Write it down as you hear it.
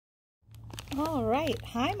All right,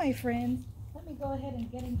 hi my friends. Let me go ahead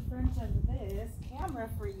and get in front of this camera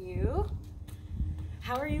for you.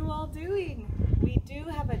 How are you all doing? We do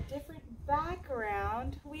have a different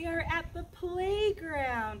background. We are at the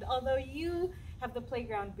playground, although you have the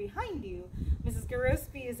playground behind you. Mrs.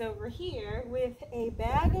 Gorospe is over here with a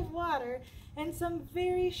bag of water and some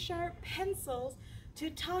very sharp pencils to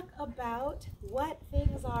talk about what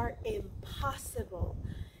things are impossible.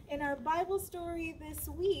 In our Bible story this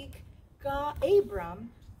week,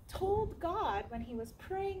 Abram told God when he was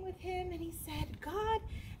praying with him, and he said, God,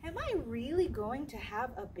 am I really going to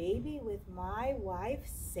have a baby with my wife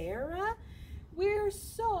Sarah? We're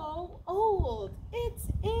so old. It's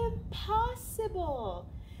impossible.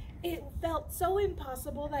 It felt so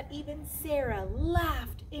impossible that even Sarah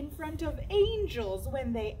laughed in front of angels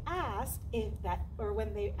when they asked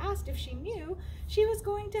if she knew she was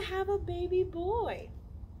going to have a baby boy.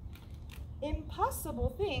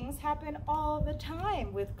 Impossible things happen all the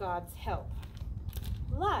time with God's help.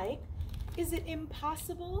 Like, is it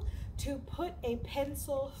impossible to put a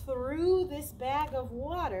pencil through this bag of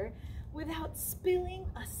water without spilling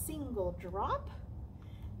a single drop?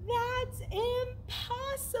 That's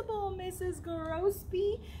impossible, Mrs.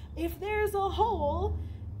 Gorospe. If there's a hole,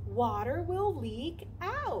 water will leak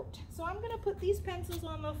out. So I'm going to put these pencils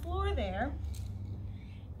on the floor there,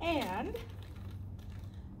 and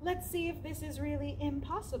let's see if this is really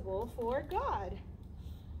impossible for God.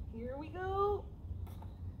 Here we go.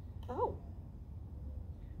 Oh.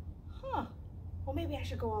 Huh. Well, maybe I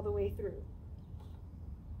should go all the way through.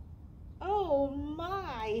 Oh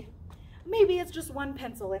my. Maybe it's just one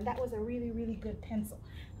pencil, and that was a really, really good pencil.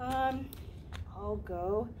 I'll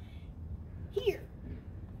go here.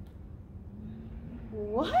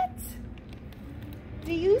 What?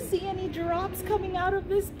 Do you see any drops coming out of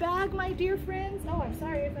this bag, my dear friends? Oh, I'm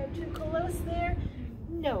sorry if I'm too close there.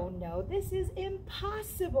 No, this is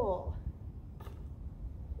impossible.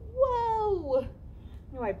 Whoa!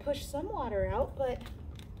 No, I pushed some water out, but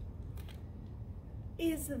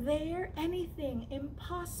is there anything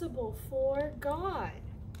impossible for God?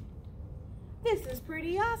 This is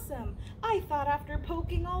pretty awesome. I thought after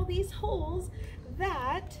poking all these holes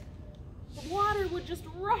that the water would just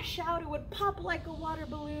rush out, it would pop like a water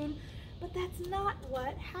balloon, but that's not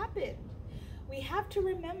what happened. We have to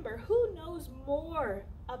remember, who knows more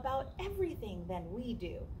about everything than we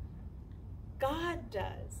do? God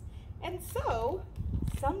does. And so,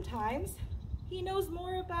 sometimes he knows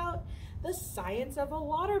more about the science of a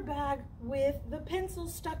water bag with the pencil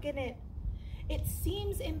stuck in it. It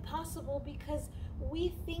seems impossible because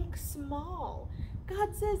we think small.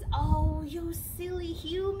 God says, oh, you silly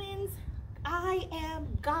humans, I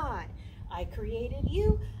am God. I created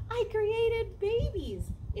you. I created babies.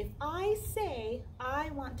 If I say I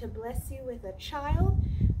want to bless you with a child,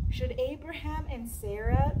 should Abraham and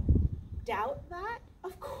Sarah doubt that?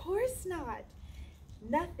 Of course not.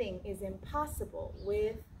 Nothing is impossible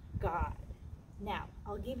with God. Now,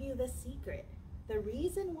 I'll give you the secret. The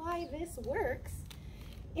reason why this works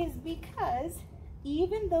is because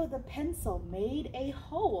even though the pencil made a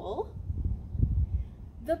hole,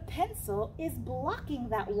 the pencil is blocking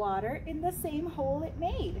that water in the same hole it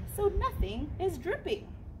made, so nothing is dripping.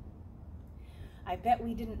 I bet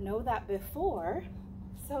we didn't know that before,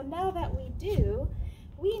 so now that we do,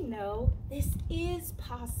 we know this is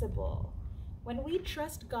possible. When we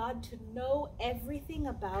trust God to know everything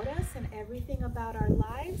about us and everything about our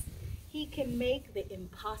lives, He can make the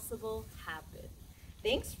impossible happen.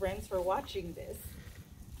 Thanks, friends, for watching this.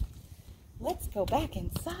 Let's go back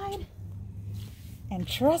inside and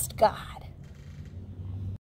trust God.